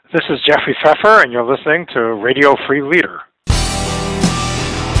This is Jeffrey Pfeffer, and you're listening to Radio Free Leader.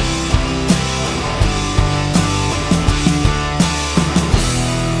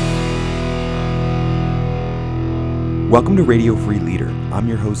 Welcome to Radio Free Leader. I'm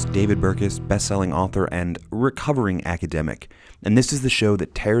your host, David Burkus, best-selling author and recovering academic. And this is the show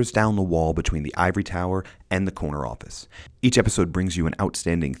that tears down the wall between the ivory tower and the corner office. Each episode brings you an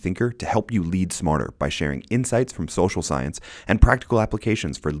outstanding thinker to help you lead smarter by sharing insights from social science and practical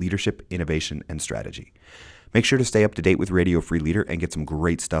applications for leadership, innovation, and strategy. Make sure to stay up to date with Radio Free Leader and get some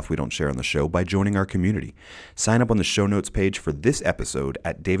great stuff we don't share on the show by joining our community. Sign up on the show notes page for this episode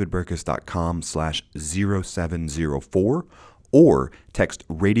at davidburkus.com/0704 or text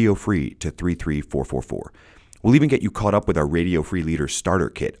Radio Free to 33444. We'll even get you caught up with our Radio Free Leader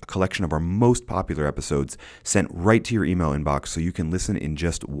Starter Kit, a collection of our most popular episodes sent right to your email inbox so you can listen in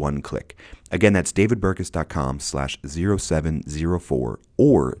just one click. Again, that's davidburkus.com/0704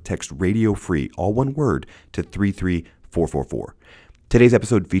 or text Radio Free, all one word, to 33444. Today's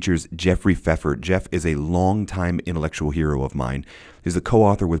episode features Jeffrey Pfeffer. Jeff is a longtime intellectual hero of mine. He's the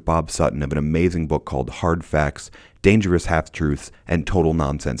co-author with Bob Sutton of an amazing book called Hard Facts, Dangerous Half-Truths, and Total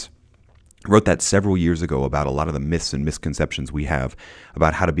Nonsense. Wrote that several years ago about a lot of the myths and misconceptions we have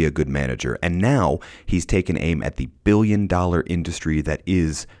about how to be a good manager. And now he's taken aim at the billion-dollar industry that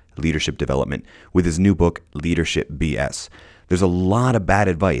is leadership development with his new book, Leadership BS. There's a lot of bad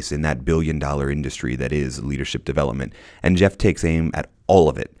advice in that billion-dollar industry that is leadership development. And Jeff takes aim at all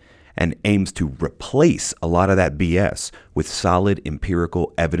of it and aims to replace a lot of that BS with solid,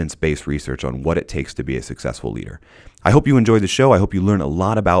 empirical, evidence-based research on what it takes to be a successful leader. I hope you enjoy the show. I hope you learn a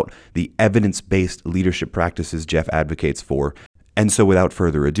lot about the evidence-based leadership practices Jeff advocates for. And so without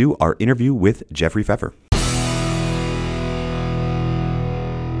further ado, our interview with Jeffrey Pfeffer.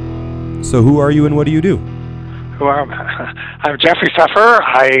 So who are you and what do you do? I'm Jeffrey Pfeffer.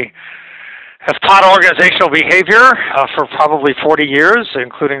 I have taught organizational behavior for probably 40 years,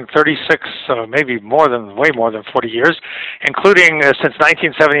 including 36, way more than 40 years, including since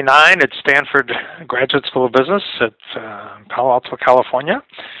 1979 at Stanford Graduate School of Business at Palo Alto, California.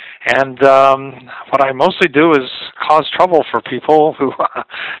 And what I mostly do is cause trouble for people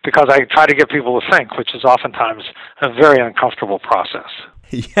because I try to get people to think, which is oftentimes a very uncomfortable process.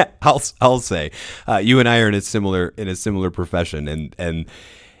 Yeah, I'll say you and I are in a similar profession, and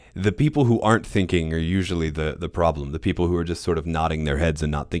the people who aren't thinking are usually the problem. The people who are just sort of nodding their heads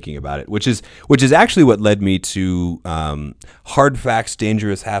and not thinking about it, which is actually what led me to Hard Facts,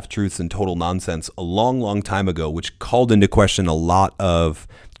 Dangerous Half-Truths, and Total Nonsense a long time ago, which called into question a lot of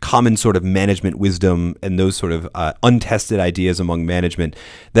common sort of management wisdom and those sort of untested ideas among management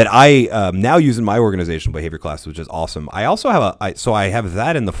that I now use in my organizational behavior class, which is awesome. I also have I have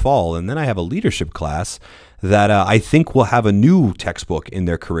that in the fall, and then I have a leadership class that I think will have a new textbook in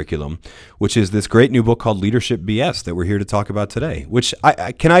their curriculum, which is this great new book called Leadership BS that we're here to talk about today. Which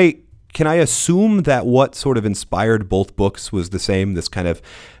can I assume that what sort of inspired both books was the same? This kind of,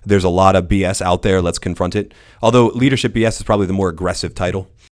 there's a lot of BS out there, let's confront it. Although Leadership BS is probably the more aggressive title.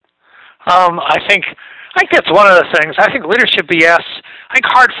 I think that's one of the things. I think Leadership BS, I think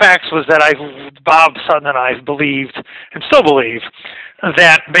Hard Facts was that Bob Sutton and I believed, and still believe,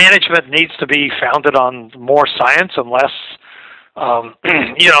 that management needs to be founded on more science and less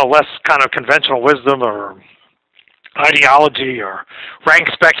less kind of conventional wisdom or ideology or rank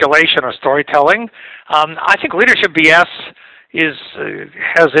speculation or storytelling. I think Leadership BS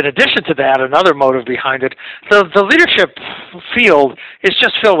has, in addition to that, another motive behind it. The leadership field is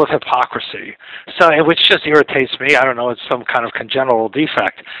just filled with hypocrisy, which just irritates me. I don't know, it's some kind of congenital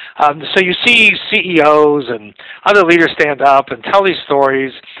defect. So you see CEOs and other leaders stand up and tell these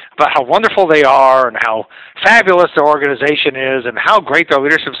stories about how wonderful they are and how fabulous their organization is and how great their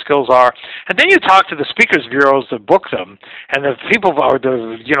leadership skills are. And then you talk to the speakers bureaus that book them and the people or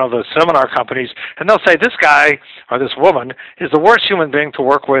the seminar companies, and they'll say this guy or this woman is the worst human being to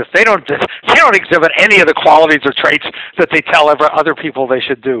work with. They don't exhibit any of the qualities or traits that they tell other people they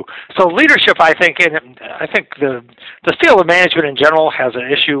should do. So leadership, I think the field of management in general has an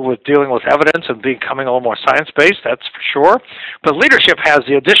issue with dealing with evidence and becoming a little more science-based, that's for sure. But leadership has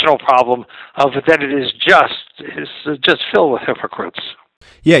the additional problem of that it is just filled with hypocrites.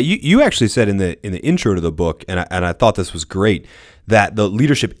 Yeah, you actually said in the intro to the book, and I thought this was great, that the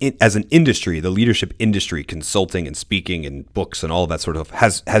leadership as an industry, the leadership industry, consulting and speaking and books and all of that sort of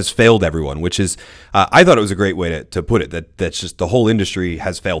has failed everyone, which is, I thought it was a great way to put it, that's just the whole industry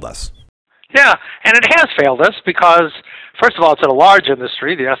has failed us. Yeah, and it has failed us because, first of all, it's a large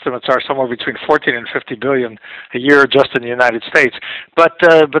industry. The estimates are somewhere between 14 and 50 billion a year just in the United States. But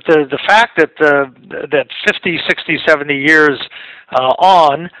the fact that 50, 60, 70 years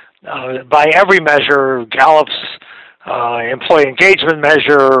on by every measure, Gallup's employee engagement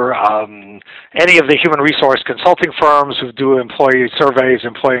measure, any of the human resource consulting firms who do employee surveys,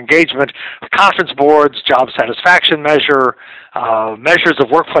 employee engagement, conference boards, job satisfaction measure, measures of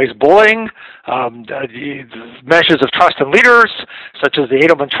workplace bullying, measures of trust in leaders, such as the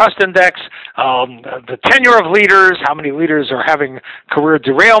Edelman Trust Index, the tenure of leaders, how many leaders are having career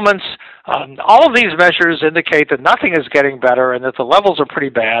derailments. All of these measures indicate that nothing is getting better and that the levels are pretty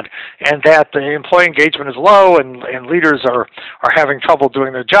bad and that the employee engagement is low and leaders are having trouble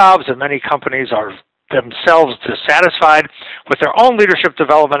doing their jobs, and many companies are themselves dissatisfied with their own leadership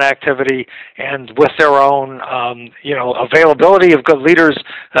development activity and with their own availability of good leaders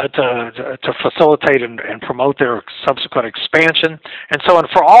to facilitate and promote their subsequent expansion. And so, and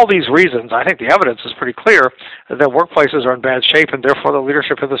for all these reasons, I think the evidence is pretty clear that workplaces are in bad shape and therefore the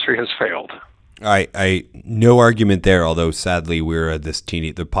leadership industry has failed. I no argument there, although sadly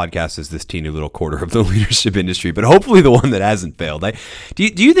the podcast is this teeny little quarter of the leadership industry, but hopefully the one that hasn't failed. Do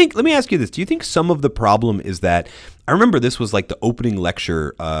you think, let me ask you this, do you think some of the problem is that, I remember this was like the opening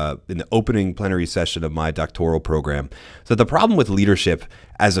lecture in the opening plenary session of my doctoral program, so the problem with leadership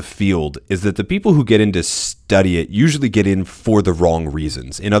as a field is that the people who get in to study it usually get in for the wrong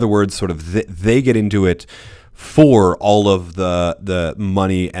reasons. In other words, sort of they get into it for all of the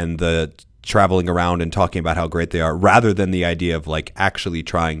money and the traveling around and talking about how great they are, rather than the idea of like actually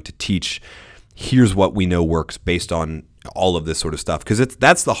trying to teach, here's what we know works based on all of this sort of stuff. Because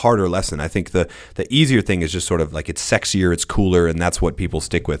that's the harder lesson. I think the easier thing is just sort of like it's sexier, it's cooler, and that's what people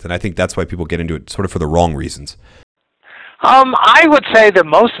stick with. And I think that's why people get into it sort of for the wrong reasons. I would say that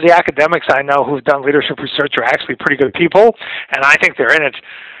most of the academics I know who've done leadership research are actually pretty good people, and I think they're in it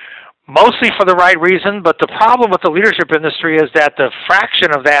mostly for the right reason. But the problem with the leadership industry is that the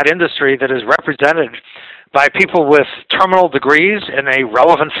fraction of that industry that is represented by people with terminal degrees in a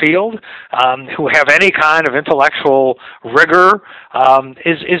relevant field, who have any kind of intellectual rigor,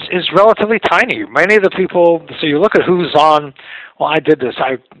 is relatively tiny. Many of the people, so you look at who's on. Well, I did this.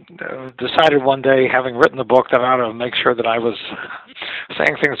 I decided one day, having written the book, that I ought to make sure that I was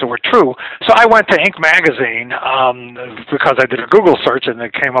saying things that were true. So I went to Inc. magazine because I did a Google search and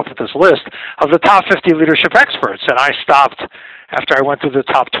it came up with this list of the top 50 leadership experts. And I stopped after I went through the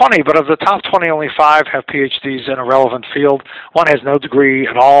top 20, but of the top 20, only 5 have PhDs in a relevant field. One has no degree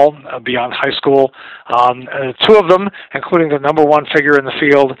at all beyond high school. 2 of them, including the number one figure in the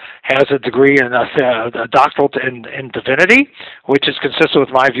field, has a degree in a doctorate in divinity, which is consistent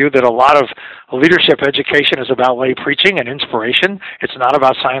with my view that a lot of leadership education is about lay preaching and inspiration. It's not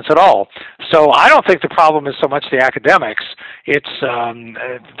about science at all. So I don't think the problem is so much the academics. It's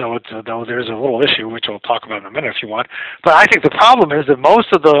though there's a little issue, which we'll talk about in a minute if you want. But I think the problem is that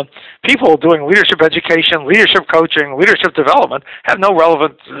most of the people doing leadership education, leadership coaching, leadership development have no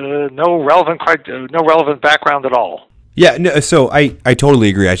relevant background at all. Yeah, no, so I totally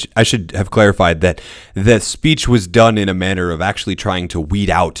agree. I should have clarified that the speech was done in a manner of actually trying to weed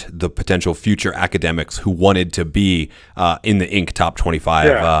out the potential future academics who wanted to be in the Inc. top 25.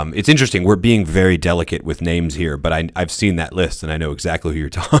 Yeah. It's interesting. We're being very delicate with names here, but I've seen that list and I know exactly who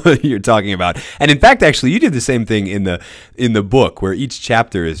you're talking about. And in fact, actually, you did the same thing in the book, where each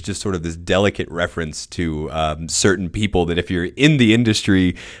chapter is just sort of this delicate reference to certain people that if you're in the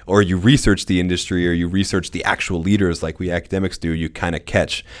industry or you research the industry or you research the actual leaders like we academics do, you kind of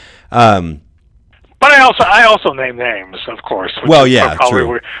catch. But I also name names, of course. Well, yeah,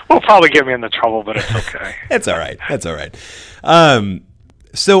 true. Will probably get me into trouble, but it's okay. That's all right. That's all right.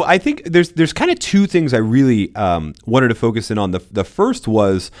 So I think there's kind of 2 things I really wanted to focus in on. The first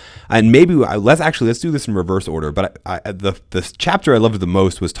was, and maybe let's do this in reverse order. But the chapter I loved the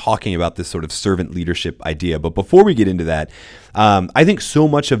most was talking about this sort of servant leadership idea. But before we get into that, I think so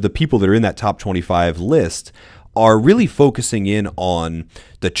much of the people that are in that top 25 list are really focusing in on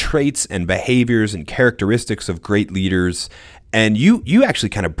the traits and behaviors and characteristics of great leaders. And you actually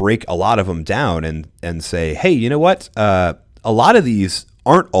kind of break a lot of them down and say, hey, you know what? A lot of these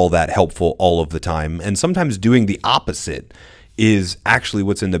aren't all that helpful all of the time. And sometimes doing the opposite is actually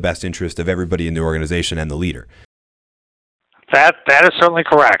what's in the best interest of everybody in the organization and the leader. That is certainly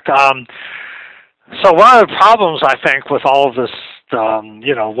correct. So one of the problems, I think, with all of this,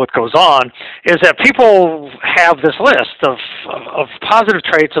 what goes on, is that people have this list of positive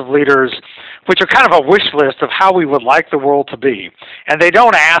traits of leaders, which are kind of a wish list of how we would like the world to be. And they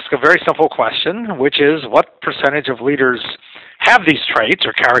don't ask a very simple question, which is, what percentage of leaders have these traits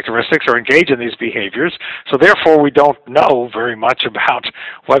or characteristics or engage in these behaviors. So therefore, we don't know very much about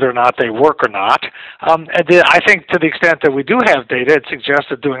whether or not they work or not. I think to the extent that we do have data, it suggests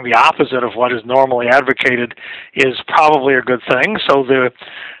that doing the opposite of what is normally advocated is probably a good thing. So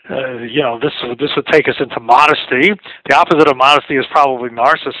this would take us into modesty. The opposite of modesty is probably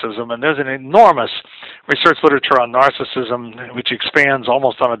narcissism, and there's an enormous research literature on narcissism which expands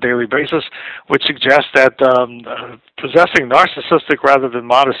almost on a daily basis, which suggests that possessing narcissistic rather than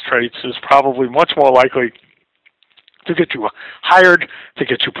modest traits is probably much more likely to get you hired, to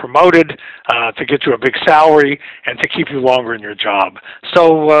get you promoted, to get you a big salary, and to keep you longer in your job.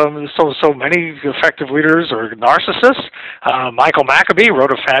 So many effective leaders are narcissists. Michael Maccabee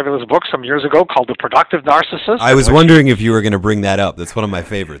wrote a fabulous book some years ago called The Productive Narcissist. I was wondering if you were going to bring that up. That's one of my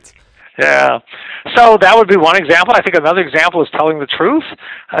favorites. Yeah. So that would be one example. I think another example is telling the truth,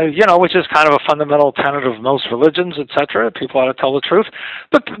 which is kind of a fundamental tenet of most religions, etc. People ought to tell the truth.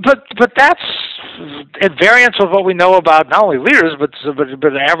 But that's at variance with what we know about not only leaders, but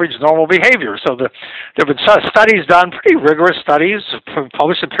average normal behavior. So there have been studies done, pretty rigorous studies,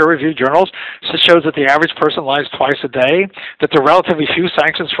 published in peer-reviewed journals, that shows that the average person lies twice a day, that there are relatively few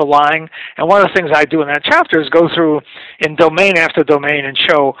sanctions for lying. And one of the things I do in that chapter is go through in domain after domain and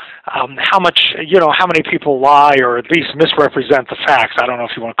show how many people lie or at least misrepresent the facts. I don't know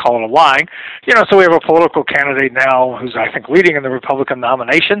if you want to call it a lying. So we have a political candidate now who's, I think, leading in the Republican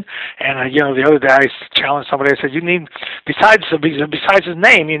nomination. And, the other day I challenged somebody. I said, you need, besides his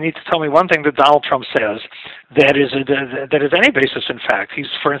name, you need to tell me one thing that Donald Trump says that is any basis in fact. He's,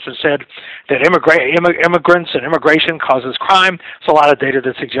 for instance, said that immigrants and immigration causes crime. There's a lot of data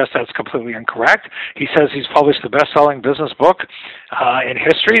that suggests that's completely incorrect. He says he's published the best-selling business book in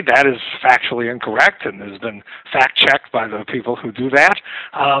history. That is factually incorrect and has been fact-checked by the people who do that.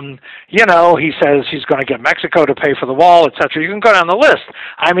 He says he's going to get Mexico to pay for the wall, etc. You can go down the list.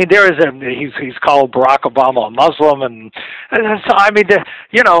 I mean, he's called Barack Obama a Muslim, and so I mean,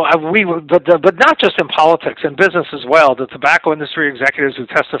 but not just in politics, in business as well. The tobacco industry executives who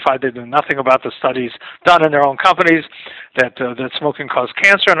testified they knew nothing about the studies done in their own companies that smoking caused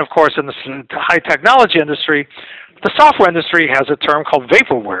cancer, and of course in the high technology industry. The software industry has a term called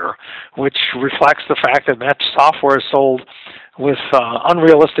vaporware, which reflects the fact that much software is sold with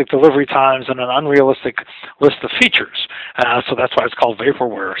unrealistic delivery times and an unrealistic list of features. So that's why it's called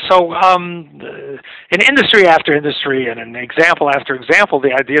vaporware. So in industry after industry and in example after example,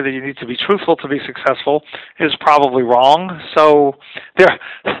 the idea that you need to be truthful to be successful is probably wrong. So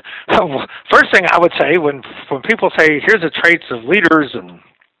first thing I would say when people say, here's the traits of leaders and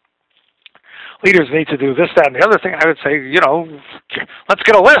leaders need to do this, that, and the other thing, I would say, let's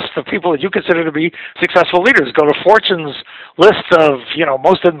get a list of people that you consider to be successful leaders. Go to Fortune's list of,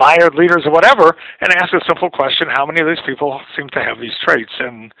 most admired leaders or whatever, and ask a simple question, how many of these people seem to have these traits?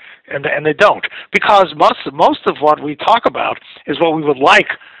 And they don't. Because most of what we talk about is what we would like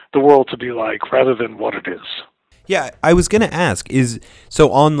the world to be like rather than what it is. Yeah, I was going to ask,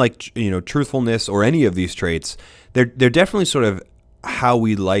 on truthfulness or any of these traits, they're definitely sort of how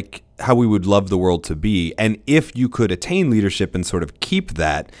we would love the world to be. And if you could attain leadership and sort of keep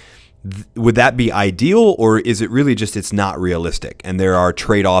that, would that be ideal, or is it really just it's not realistic and there are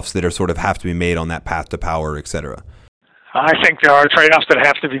trade-offs that are sort of have to be made on that path to power, et cetera? I think there are trade-offs that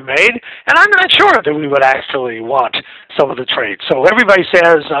have to be made, and I'm not sure that we would actually want some of the traits. So everybody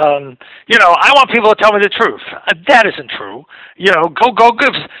says, I want people to tell me the truth. That isn't true. Go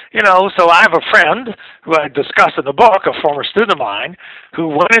give, so I have a friend who I discussed in the book, a former student of mine, who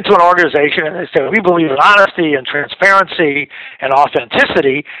went into an organization and they said, we believe in honesty and transparency and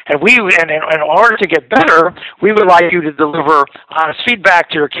authenticity, and in order to get better, we would like you to deliver honest feedback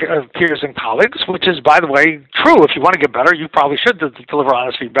to your peers and colleagues, which is, by the way, true. If you want to get better, you probably should deliver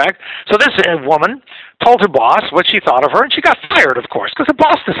honest feedback. So this woman told her boss what she thought of her, and she got fired, of course, because the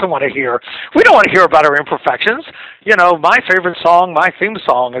boss doesn't want to hear. We don't want to hear about her imperfections. My favorite song, my theme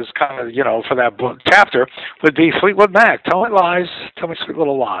song is kind of, for that book chapter, would be Fleetwood Mac. Tell me lies, tell me sweet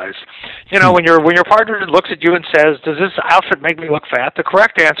little lies. When your partner looks at you and says, does this outfit make me look fat? The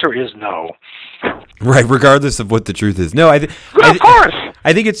correct answer is no. Right, regardless of what the truth is. No, of course.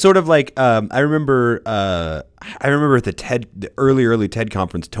 I think it's sort of like I remember at the early TED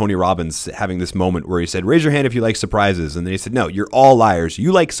conference, Tony Robbins having this moment where he said, "Raise your hand if you like surprises," and then he said, "No, you're all liars.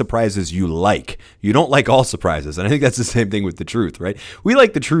 You like surprises you like. You don't like all surprises." And I think that's the same thing with the truth, right? We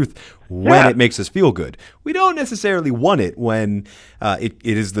like the truth when it makes us feel good. We don't necessarily want it when it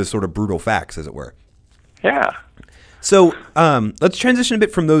is the sort of brutal facts, as it were. Yeah. So let's transition a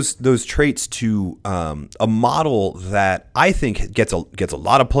bit from those traits to a model that I think gets a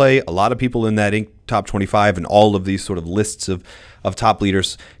lot of play. A lot of people in that Inc. Top 25 and all of these sort of lists of top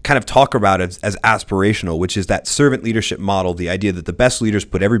leaders kind of talk about it as aspirational, which is that servant leadership model, the idea that the best leaders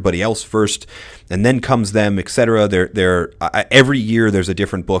put everybody else first and then comes them, et cetera. Every year there's a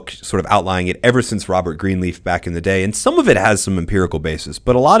different book sort of outlining it ever since Robert Greenleaf back in the day. And some of it has some empirical basis,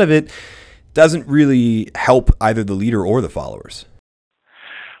 but a lot of it doesn't really help either the leader or the followers.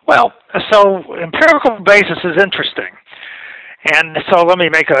 Well, so empirical basis is interesting. And so let me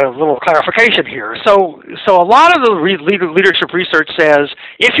make a little clarification here. So a lot of the leadership research says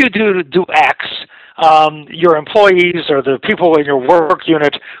if you do X, your employees or the people in your work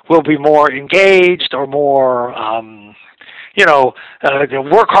unit will be more engaged or more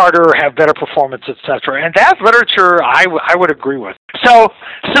work harder, have better performance, etc. And that literature I would agree with. So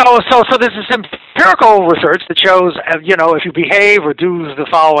this is empirical research that shows if you behave or do the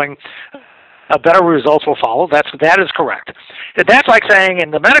following, better results will follow. That is correct. That's like saying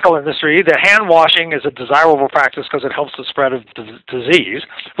in the medical industry that hand washing is a desirable practice because it helps the spread of disease,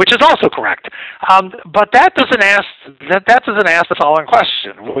 which is also correct. But that doesn't ask the following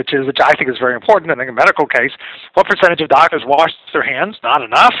question, which I think is very important in a medical case: what percentage of doctors wash their hands? Not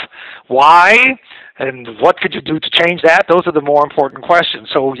enough. Why? And what could you do to change that? Those are the more important questions.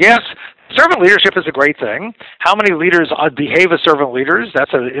 So yes, servant leadership is a great thing. How many leaders behave as servant leaders?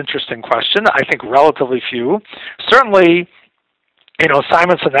 That's an interesting question. I think relatively few. Certainly,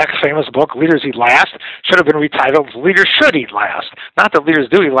 Simon Sinek's famous book, Leaders Eat Last, should have been retitled Leaders Should Eat Last. Not that leaders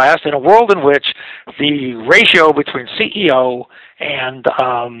do eat last. In a world in which the ratio between CEO and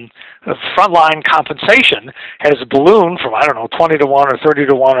frontline compensation has ballooned from, 20 to 1 or 30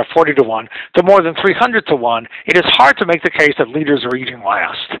 to 1 or 40 to 1 to more than 300 to 1, it is hard to make the case that leaders are eating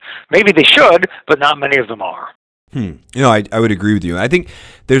last. Maybe they should, but not many of them are. I would agree with you. I think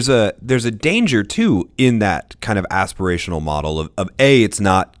there's a danger too in that kind of aspirational model of A, it's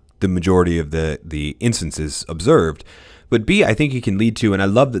not the majority of the instances observed, but B, I think it can lead to, and I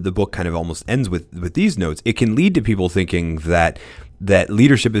love that the book kind of almost ends with these notes, it can lead to people thinking that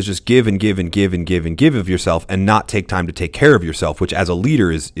leadership is just give and give and give and give and give of yourself and not take time to take care of yourself, which as a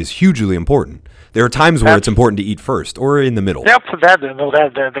leader is hugely important. There are times where it's important to eat first or in the middle. Yep, that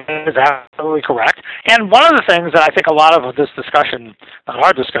is absolutely correct. And one of the things that I think a lot of this discussion, not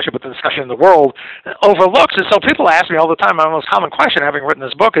our discussion, but the discussion in the world, overlooks is, so people ask me all the time, my most common question having written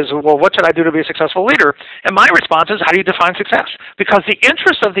this book is, well, what should I do to be a successful leader? And my response is, how do you define success? Because the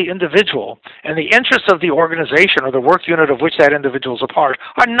interests of the individual and the interests of the organization or the work unit of which that individual is a part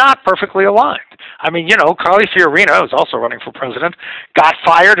are not perfectly aligned. Carly Fiorina, who's also running for president, got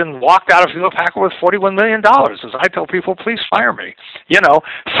fired and walked out of Hewlett Packard with $41 million. As I tell people, please fire me. Stan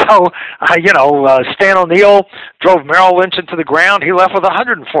O'Neill drove Merrill Lynch into the ground. He left with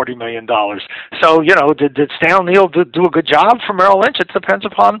 $140 million. So, did Stan O'Neill do a good job for Merrill Lynch? It depends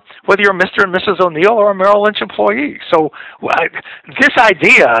upon whether you're Mr. and Mrs. O'Neill or a Merrill Lynch employee. So this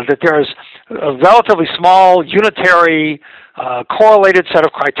idea that there's a relatively small, unitary, correlated set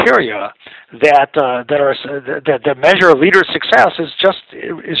of criteria that measure a leader's success is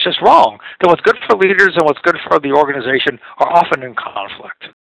just wrong. That what's good for leaders and what's good for the organization are often in conflict.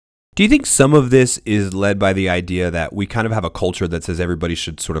 Do you think some of this is led by the idea that we kind of have a culture that says everybody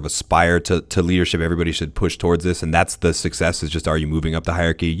should sort of aspire to leadership, everybody should push towards this, and that's the success, is just, are you moving up the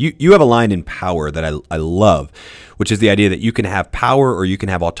hierarchy? You have a line in Power that I love, which is the idea that you can have power or you can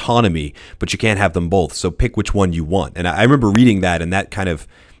have autonomy, but you can't have them both, so pick which one you want. And I remember reading that, and that kind of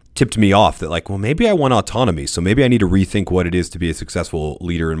tipped me off that, like, well, maybe I want autonomy, so maybe I need to rethink what it is to be a successful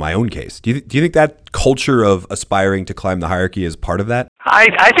leader in my own case. Do you think that culture of aspiring to climb the hierarchy is part of that?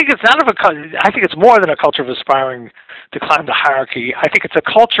 I think it's I think it's more than a culture of aspiring to climb the hierarchy. I think it's a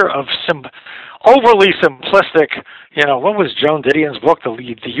culture of overly simplistic. What was Joan Didion's book,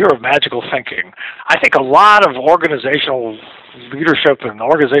 The Year of Magical Thinking? I think a lot of organizational leadership and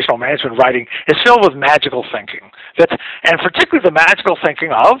organizational management writing is filled with magical thinking. And particularly the magical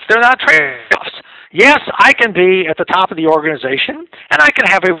thinking of, they're not trade-offs. Yes, I can be at the top of the organization, and I can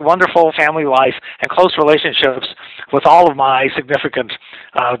have a wonderful family life and close relationships with all of my significant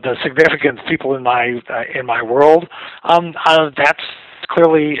people in my world. That's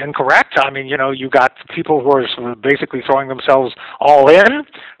clearly incorrect. You got people who are basically throwing themselves all in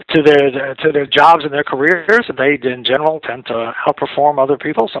to their jobs and their careers, and they in general tend to outperform other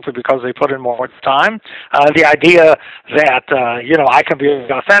people simply because they put in more time. The idea that I can be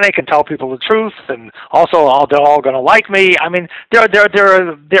authentic and tell people the truth, and also they're all going to like me. I mean, there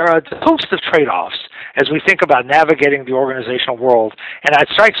are a host of trade-offs as we think about navigating the organizational world, and it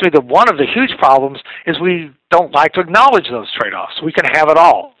strikes me that one of the huge problems is we don't like to acknowledge those trade-offs. We can have it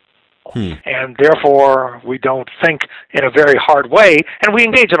all. And therefore, we don't think in a very hard way, and we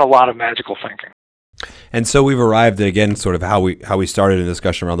engage in a lot of magical thinking. And so we've arrived at, again, sort of how we started a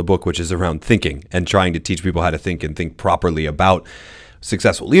discussion around the book, which is around thinking and trying to teach people how to think and think properly about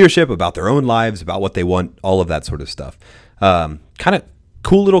successful leadership, about their own lives, about what they want, all of that sort of stuff. Kind of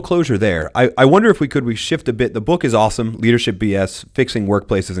cool little closure there. I wonder if we shift a bit. The book is awesome, Leadership BS, Fixing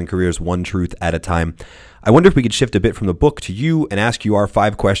Workplaces and Careers One Truth at a Time. I wonder if we could shift a bit from the book to you and ask you our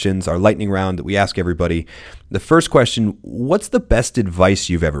 5 questions, our lightning round that we ask everybody. The first question, what's the best advice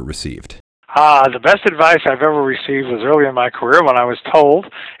you've ever received? The best advice I've ever received was early in my career when I was told,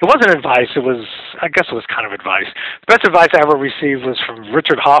 it wasn't advice, I guess it was kind of advice. The best advice I ever received was from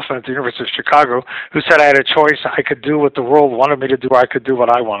Richard Hoffman at the University of Chicago, who said I had a choice. I could do what the world wanted me to do, or I could do what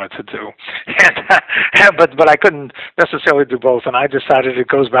I wanted to do. But I couldn't necessarily do both, and I decided, it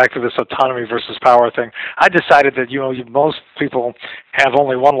goes back to this autonomy versus power thing. I decided that, most people have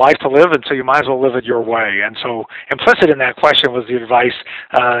only one life to live, and so you might as well live it your way. And so implicit in that question was the advice,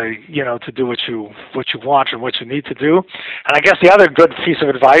 to do what you want and what you need to do. And I guess the other good piece of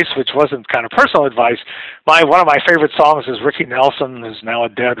advice, which wasn't kind of personal advice, one of my favorite songs is Ricky Nelson, who's now a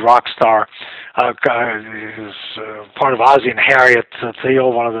dead rock star, who's part of Ozzy and Harriet, Theo,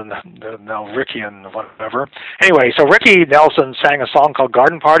 one of them, now Ricky and whatever. Anyway, so Ricky Nelson sang a song called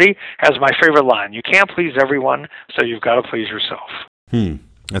Garden Party, has my favorite line: "You can't please everyone, so you've got to please yourself."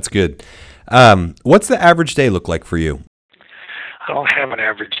 That's good. What's the average day look like for you? I don't have an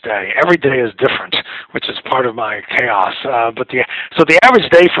average day. Every day is different, which is part of my chaos. So the average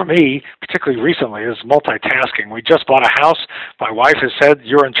day for me, particularly recently, is multitasking. We just bought a house. My wife has said,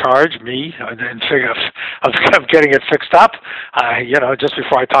 "You're in charge," me, of getting it fixed up. Just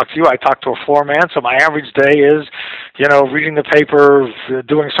before I talk to you, I talked to a floor man. So my average day is, reading the paper,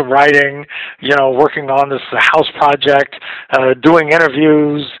 doing some writing, working on this house project, doing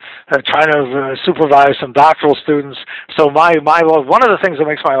interviews, trying to supervise some doctoral students. So one of the things that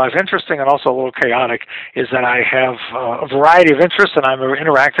makes my life interesting and also a little chaotic is that I have a variety of interests, and I'm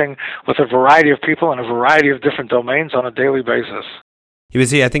interacting with a variety of people in a variety of different domains on a daily basis. You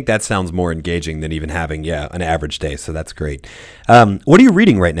see, I think that sounds more engaging than even having, an average day, so that's great. What are you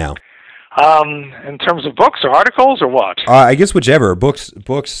reading right now? In terms of books or articles or what? I guess whichever. Books,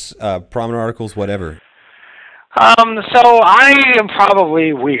 prominent articles, whatever. So I am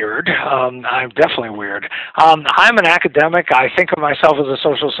probably weird. I'm definitely weird. I'm an academic. I think of myself as a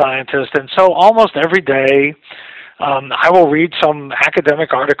social scientist, and so almost every day I will read some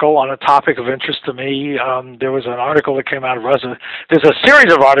academic article on a topic of interest to me. There was an article that came out of there's a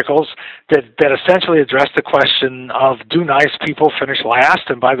series of articles that essentially address the question of, do nice people finish last?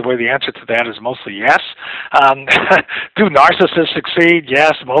 And by the way, the answer to that is mostly yes. Do narcissists succeed?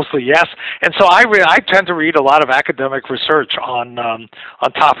 Yes, mostly yes. And so I tend to read a lot of academic research on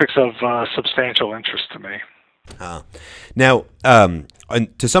topics of substantial interest to me. Now,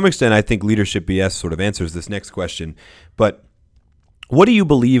 and to some extent, I think Leadership BS sort of answers this next question, but what do you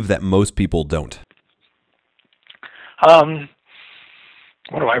believe that most people don't?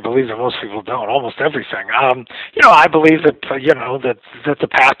 What do I believe that most people don't? Almost everything. I believe that that the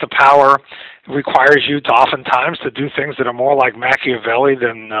path to power requires you to oftentimes to do things that are more like Machiavelli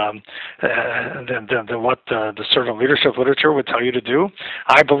than what the servant leadership literature would tell you to do.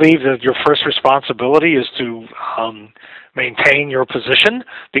 I believe that your first responsibility is to maintain your position,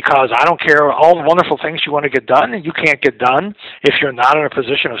 because I don't care all the wonderful things you want to get done, and you can't get done if you're not in a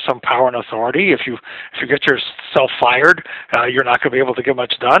position of some power and authority. If you get yourself fired, you're not going to be able to get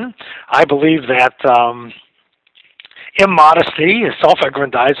much done. I believe that immodesty,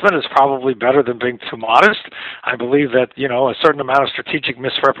 self-aggrandizement, is probably better than being too modest. I believe that, a certain amount of strategic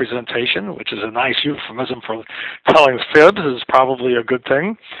misrepresentation, which is a nice euphemism for telling fibs, is probably a good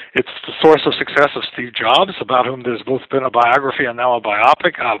thing. It's the source of success of Steve Jobs, about whom there's both been a biography and now a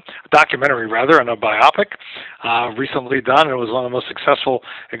biopic, a documentary rather, and a biopic recently done. It was one of the most successful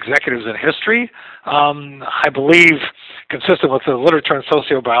executives in history. I believe, consistent with the literature in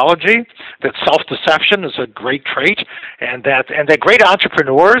sociobiology, that self-deception is a great trait. and that great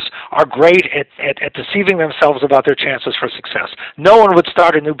entrepreneurs are great at deceiving themselves about their chances for success. No one would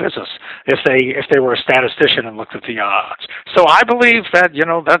start a new business if they were a statistician and looked at the odds. So I believe that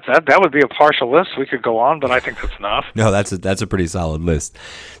that would be a partial list. We could go on, but I think that's enough. No, that's a pretty solid list.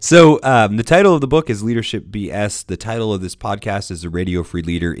 So the title of the book is Leadership BS. The title of this podcast is The Radio Free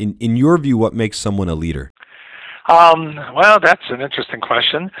Leader. In your view, what makes someone a leader? Well, that's an interesting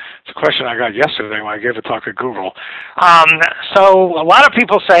question. It's a question I got yesterday when I gave a talk at Google. So a lot of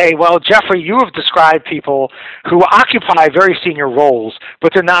people say, well, Jeffrey, you have described people who occupy very senior roles,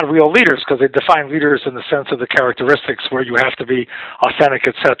 but they're not real leaders because they define leaders in the sense of the characteristics where you have to be authentic,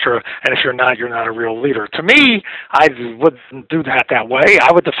 etc. And if you're not a real leader. To me, I wouldn't do that way.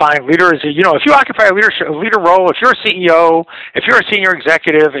 I would define leader as, if you occupy a leader role, if you're a CEO, if you're a senior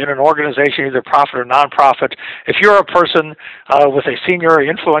executive in an organization, either profit or nonprofit, if you're a person with a senior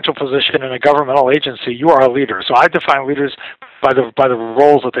influential position in a governmental agency, you are a leader. So I define leaders by the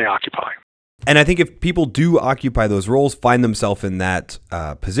roles that they occupy. And I think if people do occupy those roles, find themselves in that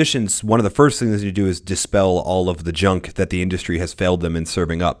positions, one of the first things you do is dispel all of the junk that the industry has failed them in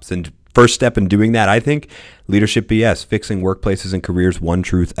serving up. And first step in doing that, I think, Leadership BS, fixing workplaces and careers one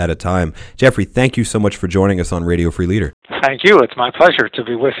truth at a time. Jeffrey, thank you so much for joining us on Radio Free Leader. Thank you. It's my pleasure to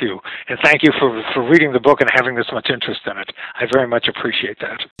be with you. And thank you for reading the book and having this much interest in it. I very much appreciate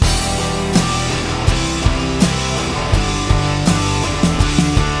that.